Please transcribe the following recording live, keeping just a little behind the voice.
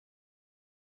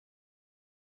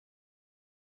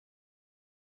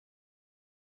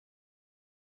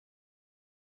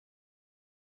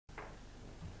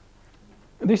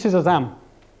This is Azam.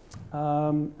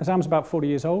 Azam's about 40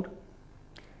 years old.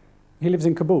 He lives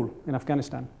in Kabul, in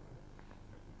Afghanistan.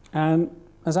 And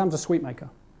Azam's a sweet maker.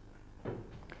 A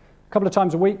couple of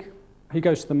times a week, he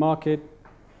goes to the market.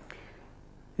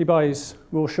 He buys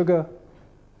raw sugar,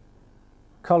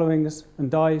 colorings, and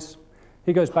dyes.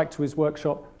 He goes back to his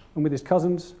workshop, and with his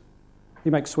cousins, he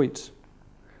makes sweets.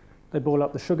 They boil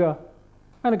up the sugar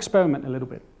and experiment a little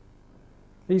bit.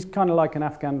 He's kind of like an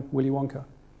Afghan Willy Wonka.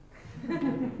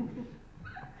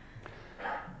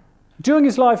 During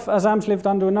his life, Azam's lived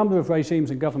under a number of regimes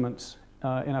and governments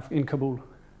in Kabul.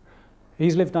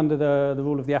 He's lived under the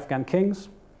rule of the Afghan kings,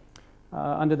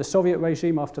 under the Soviet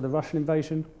regime after the Russian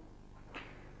invasion.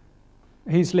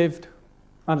 He's lived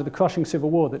under the crushing civil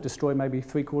war that destroyed maybe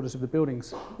 3/4 of the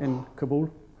buildings in Kabul.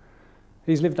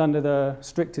 He's lived under the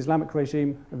strict Islamic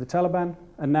regime of the Taliban,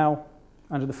 and now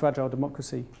under the fragile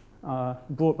democracy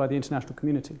brought by the international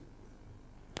community.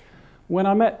 When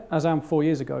I met Azam 4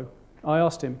 years ago, I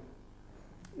asked him,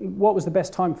 what was the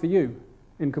best time for you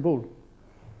in Kabul?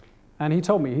 And he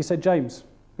told me, he said, James,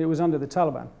 it was under the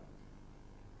Taliban.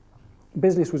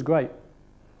 Business was great.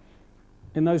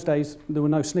 In those days, there were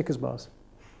no Snickers bars.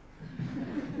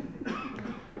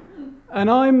 And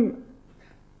I'm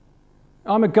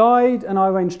a guide, and I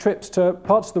arrange trips to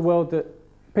parts of the world that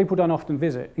people don't often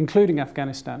visit, including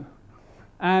Afghanistan.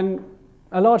 And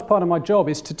a large part of my job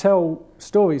is to tell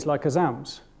stories like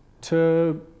Azam's,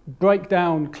 to break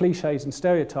down cliches and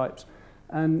stereotypes,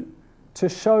 and to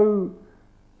show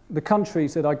the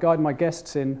countries that I guide my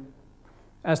guests in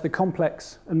as the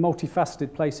complex and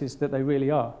multifaceted places that they really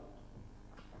are.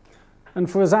 And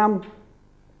for Azam,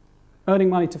 earning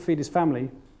money to feed his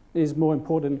family is more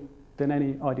important than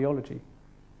any ideology.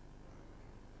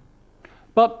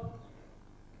 But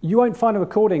you won't find a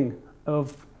recording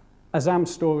of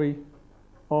Azam's story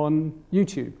on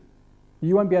YouTube.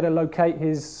 You won't be able to locate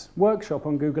his workshop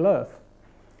on Google Earth.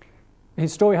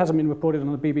 His story hasn't been reported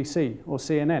on the BBC or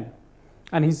CNN,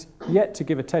 and he's yet to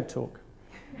give a TED talk.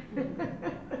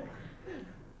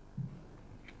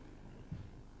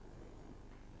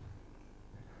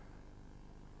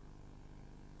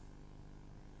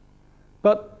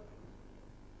 But,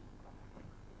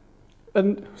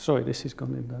 and sorry, this has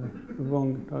gone in the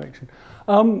wrong direction.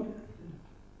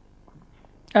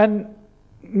 And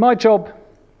my job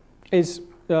is,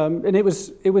 and it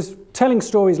was telling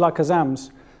stories like Azam's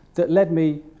that led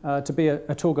me to be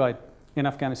a tour guide in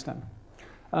Afghanistan.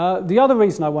 The other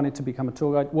reason I wanted to become a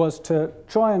tour guide was to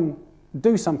try and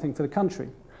do something for the country.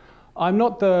 I'm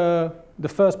not the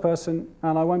first person,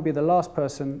 and I won't be the last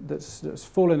person that's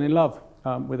fallen in love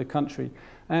with a country.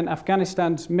 And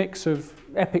Afghanistan's mix of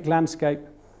epic landscape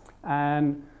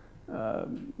and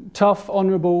tough,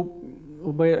 honourable,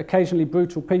 albeit occasionally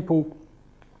brutal people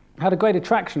had a great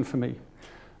attraction for me.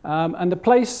 And the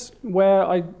place where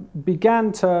I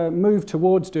began to move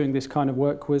towards doing this kind of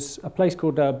work was a place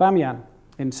called Bamiyan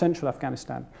in central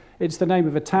Afghanistan. It's the name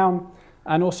of a town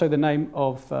and also the name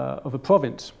of a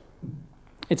province.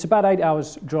 It's about 8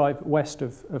 hours drive west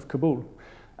of Kabul.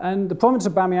 And the province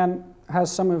of Bamiyan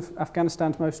has some of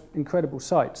Afghanistan's most incredible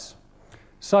sites.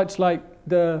 Sites like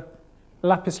the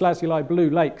lapis lazuli blue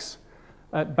lakes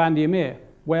at Bandi Amir,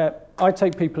 where I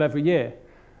take people every year,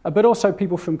 but also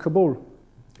people from Kabul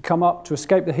come up to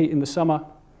escape the heat in the summer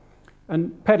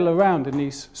and pedal around in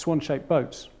these swan-shaped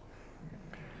boats.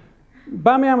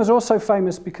 Bamiyan was also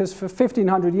famous because for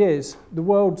 1,500 years, the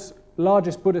world's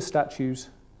largest Buddha statues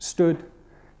stood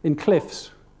in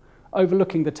cliffs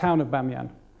overlooking the town of Bamiyan.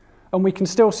 And we can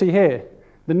still see here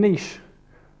the niche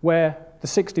where the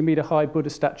 60-meter high Buddha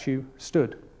statue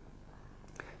stood.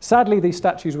 Sadly, these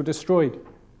statues were destroyed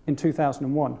in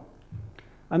 2001.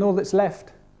 And all that's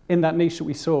left in that niche that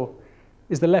we saw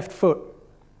is the left foot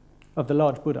of the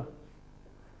large Buddha.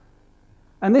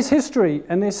 And this history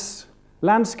and this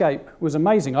landscape was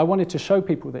amazing. I wanted to show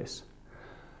people this.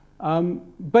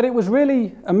 But it was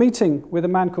really a meeting with a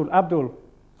man called Abdul,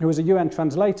 who was a UN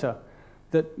translator,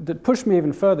 that pushed me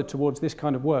even further towards this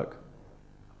kind of work.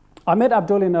 I met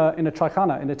Abdul in a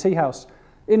traikhana, in a tea house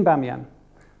in Bamiyan.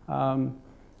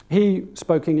 He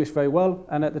spoke English very well,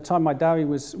 and at the time my Dari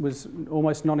was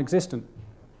almost non-existent.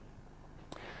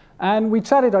 And we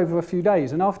chatted over a few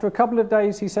days, and after a couple of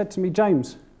days he said to me,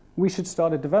 James, we should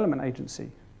start a development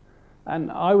agency. And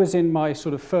I was in my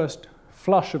sort of first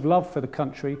flush of love for the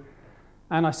country,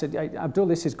 and I said, hey, Abdul,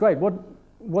 this is great.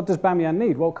 What does Bamiyan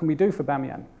need? What can we do for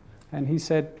Bamiyan? And he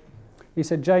said,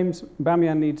 James,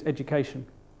 Bamiyan needs education,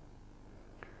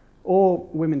 or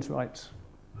women's rights,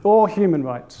 or human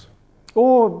rights,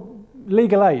 or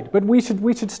legal aid. But we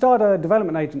should start a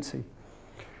development agency.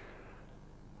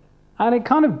 And it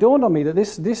kind of dawned on me that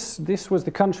this was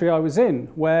the country I was in,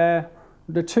 where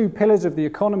the two pillars of the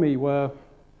economy were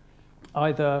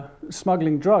either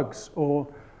smuggling drugs or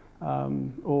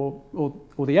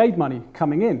the aid money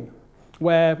coming in,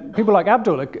 where people like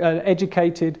Abdul, an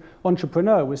educated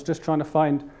entrepreneur, was just trying to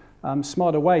find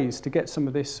smarter ways to get some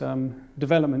of this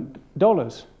development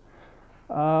dollars.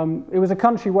 It was a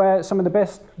country where some of the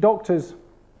best doctors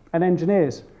and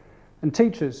engineers and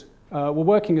teachers were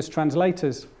working as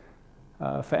translators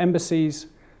for embassies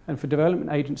and for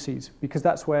development agencies, because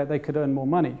that's where they could earn more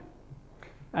money.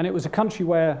 And it was a country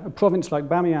where a province like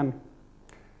Bamiyan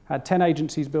had 10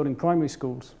 agencies building primary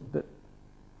schools that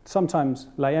sometimes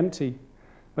lay empty,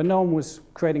 but no one was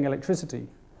creating electricity.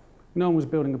 No one was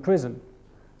building a prison.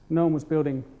 No one was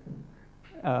building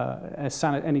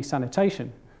any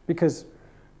sanitation, because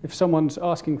if someone's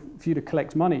asking for you to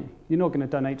collect money, you're not going to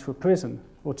donate to a prison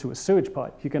or to a sewage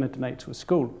pipe. You're going to donate to a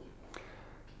school.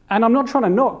 And I'm not trying to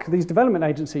knock these development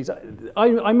agencies.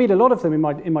 I meet a lot of them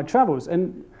in my travels,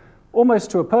 and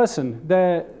almost to a person,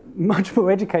 they're much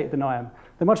more educated than I am.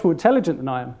 They're much more intelligent than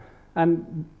I am.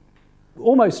 And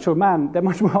almost to a man, they're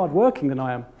much more hardworking than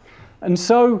I am. And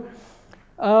so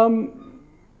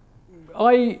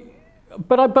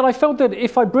But I felt that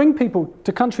if I bring people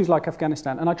to countries like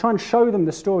Afghanistan and I try and show them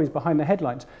the stories behind the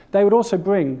headlines, they would also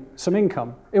bring some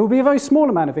income. It would be a very small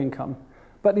amount of income,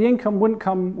 but the income wouldn't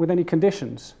come with any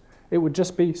conditions. It would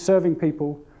just be serving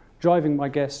people, driving my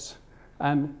guests,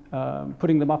 and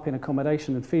putting them up in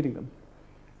accommodation and feeding them.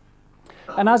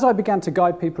 And as I began to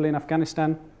guide people in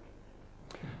Afghanistan,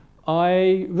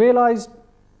 I realized,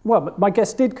 well, my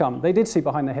guests did come. They did see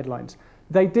behind the headlines.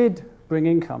 They did bring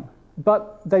income.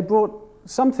 But they brought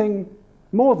something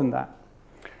more than that.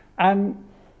 And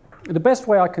the best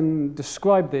way I can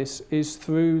describe this is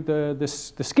through the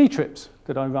ski trips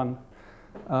that I run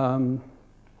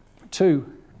to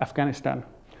Afghanistan.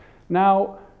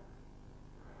 Now,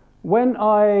 when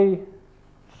I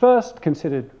first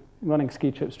considered running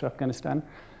ski trips to Afghanistan,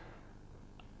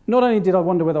 not only did I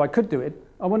wonder whether I could do it,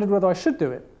 I wondered whether I should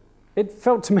do it. It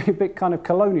felt to me a bit kind of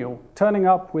colonial, turning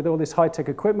up with all this high-tech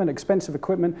equipment, expensive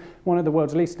equipment, one of the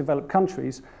world's least developed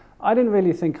countries. I didn't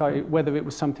really think whether it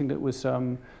was something that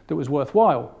was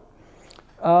worthwhile.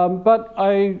 But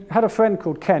I had a friend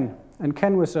called Ken, and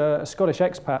Ken was a Scottish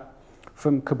expat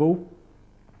from Kabul.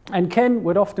 And Ken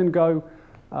would often go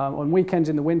on weekends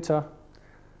in the winter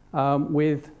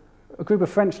with a group of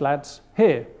French lads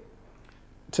here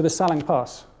to the Salang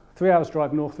Pass, 3 hours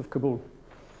drive north of Kabul.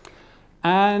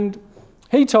 And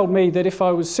he told me that if I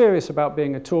was serious about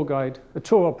being a tour guide, a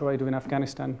tour operator in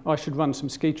Afghanistan, I should run some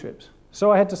ski trips.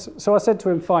 So I said to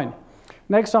him, fine,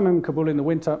 next time I'm in Kabul in the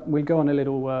winter, we'll go on a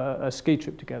little ski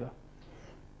trip together.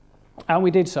 And we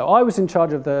did so. I was in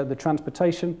charge of the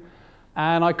transportation,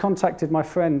 and I contacted my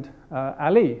friend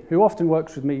Ali, who often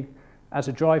works with me as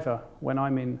a driver when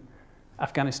I'm in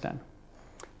Afghanistan.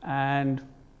 And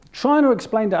trying to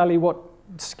explain to Ali what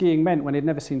skiing meant when he'd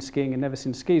never seen skiing and never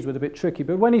seen skis was a bit tricky.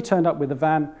 But when he turned up with the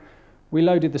van, we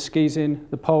loaded the skis in,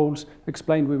 the poles,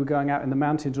 explained we were going out in the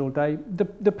mountains all day,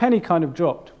 the penny kind of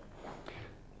dropped.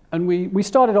 And we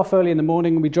started off early in the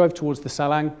morning, and we drove towards the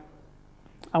Salang,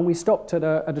 and we stopped at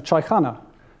a chai khana,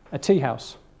 a tea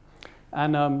house.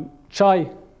 And chai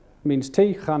means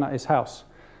tea, khana is house.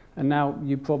 And now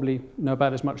you probably know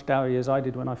about as much dowry as I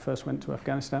did when I first went to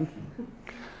Afghanistan.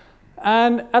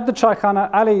 And at the chai khana,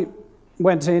 Ali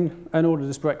went in and ordered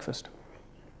us breakfast.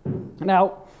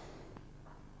 Now,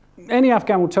 any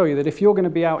Afghan will tell you that if you're going to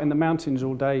be out in the mountains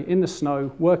all day, in the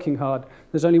snow, working hard,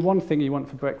 there's only one thing you want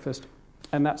for breakfast,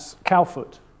 and that's cow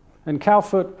foot. And cow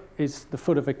foot is the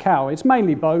foot of a cow. It's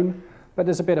mainly bone, but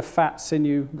there's a bit of fat,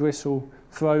 sinew, gristle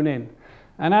thrown in.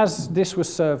 And as this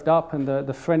was served up, and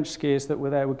the French skiers that were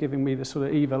there were giving me the sort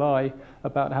of evil eye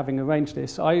about having arranged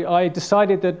this, I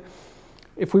decided that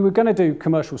if we were going to do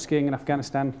commercial skiing in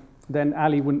Afghanistan, then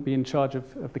Ali wouldn't be in charge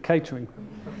of the catering.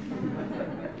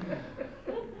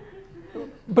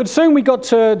 But soon we got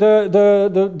to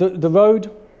the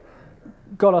road,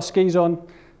 got our skis on,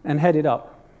 and headed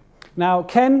up. Now,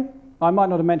 Ken, I might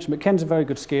not have mentioned, but Ken's a very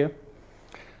good skier.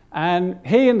 And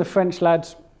he and the French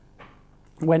lads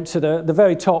went to the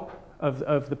very top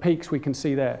of the peaks we can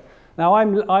see there. Now,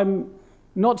 I'm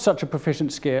not such a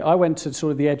proficient skier. I went to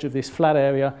sort of the edge of this flat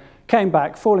area, came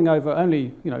back, falling over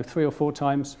only 3 or 4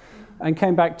 times, and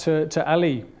came back to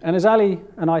Ali. And as Ali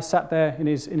and I sat there in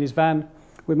his van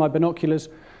with my binoculars,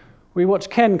 we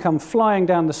watched Ken come flying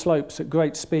down the slopes at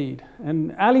great speed.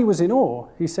 And Ali was in awe.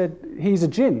 He said, he's a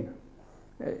jinn.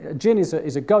 A jinn is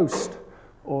a ghost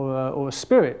or a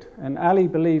spirit. And Ali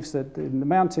believes that in the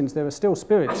mountains there are still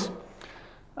spirits.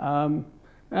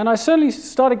 And I certainly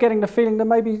started getting the feeling that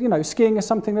maybe, skiing is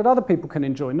something that other people can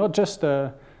enjoy, not just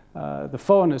the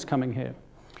foreigners coming here.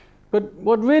 But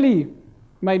what really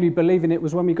made me believe in it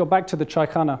was when we got back to the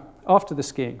Chaikhana after the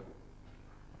skiing.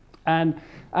 And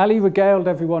Ali regaled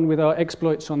everyone with our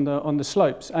exploits on the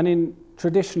slopes. And in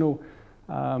traditional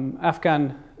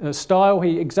Afghan style,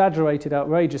 he exaggerated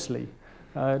outrageously,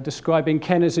 describing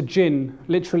Ken as a jinn,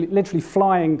 literally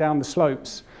flying down the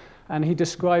slopes. And he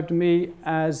described me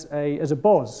as a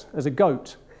boz, as a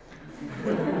goat.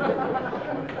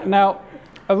 Now,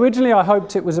 originally I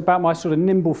hoped it was about my sort of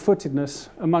nimble-footedness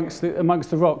amongst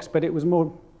the rocks, but it was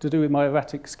more to do with my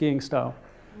erratic skiing style.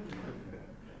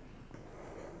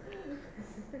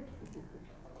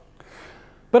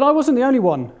 But I wasn't the only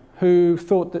one who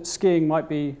thought that skiing might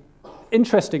be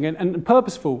interesting and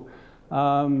purposeful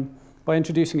by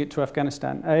introducing it to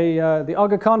Afghanistan. The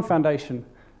Aga Khan Foundation,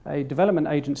 a development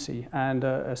agency, and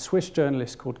a Swiss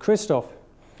journalist called Christoph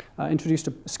introduced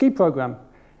a ski program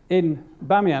in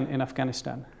Bamiyan in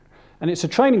Afghanistan. And it's a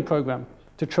training program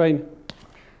to train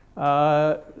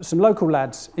some local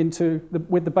lads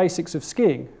with the basics of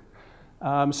skiing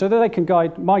so that they can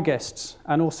guide my guests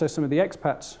and also some of the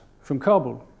expats from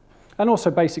Kabul, and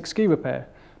also basic ski repair.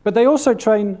 But they also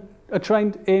are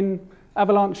trained in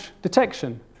avalanche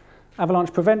detection,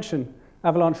 avalanche prevention,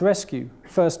 avalanche rescue,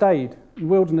 first aid,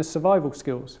 wilderness survival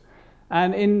skills.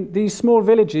 And in these small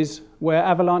villages where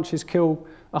avalanches kill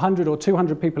 100 or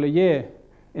 200 people a year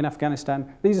in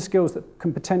Afghanistan, these are skills that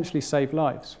can potentially save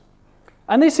lives.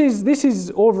 And this is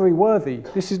all very worthy.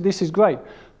 This is great.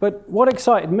 But what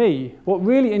excited me, what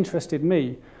really interested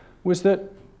me, was that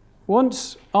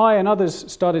once I and others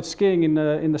started skiing in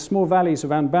the small valleys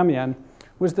around Bamiyan,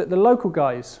 was that the local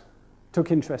guys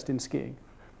took interest in skiing,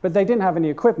 but they didn't have any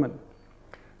equipment.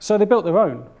 So they built their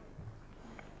own.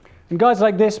 And guys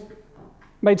like this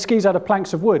made skis out of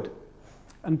planks of wood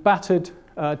and battered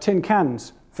tin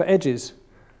cans for edges.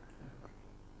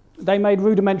 They made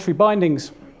rudimentary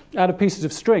bindings out of pieces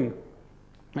of string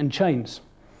and chains.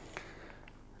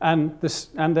 And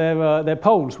their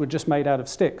poles were just made out of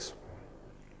sticks.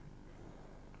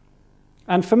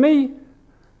 And for me,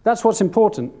 that's what's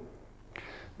important.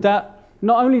 That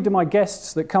not only do my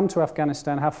guests that come to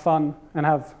Afghanistan have fun and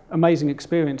have amazing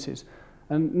experiences,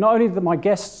 and not only do my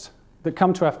guests that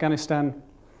come to Afghanistan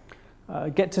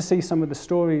get to see some of the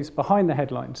stories behind the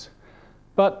headlines,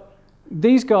 but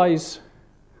these guys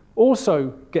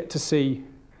also get to see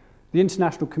the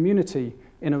international community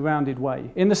in a rounded way.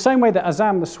 In the same way that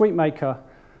Azam, the sweet maker,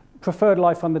 preferred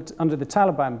life under the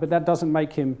Taliban, but that doesn't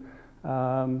make him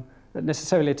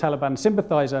necessarily a Taliban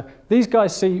sympathizer. These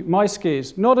guys see my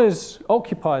skiers not as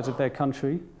occupiers of their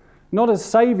country, not as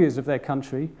saviors of their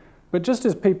country, but just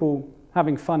as people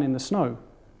having fun in the snow.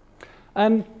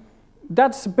 And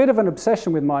that's a bit of an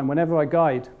obsession with mine whenever I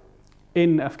guide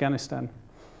in Afghanistan,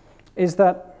 is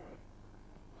that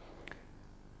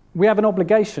we have an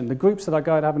obligation, the groups that I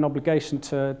guide have an obligation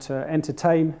to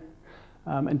entertain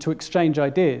and to exchange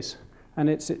ideas. And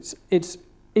it's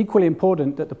equally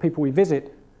important that the people we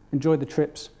visit enjoy the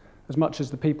trips as much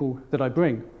as the people that I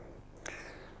bring.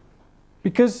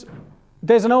 Because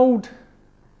there's an old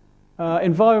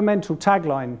environmental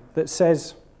tagline that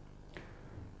says,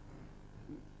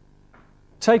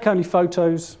 take only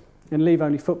photos and leave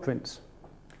only footprints.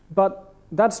 But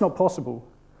that's not possible.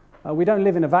 We don't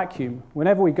live in a vacuum.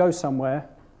 Whenever we go somewhere,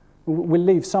 we'll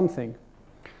leave something.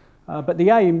 But the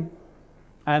aim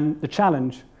and the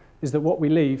challenge is that what we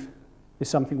leave is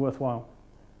something worthwhile.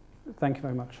 Thank you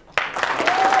very much.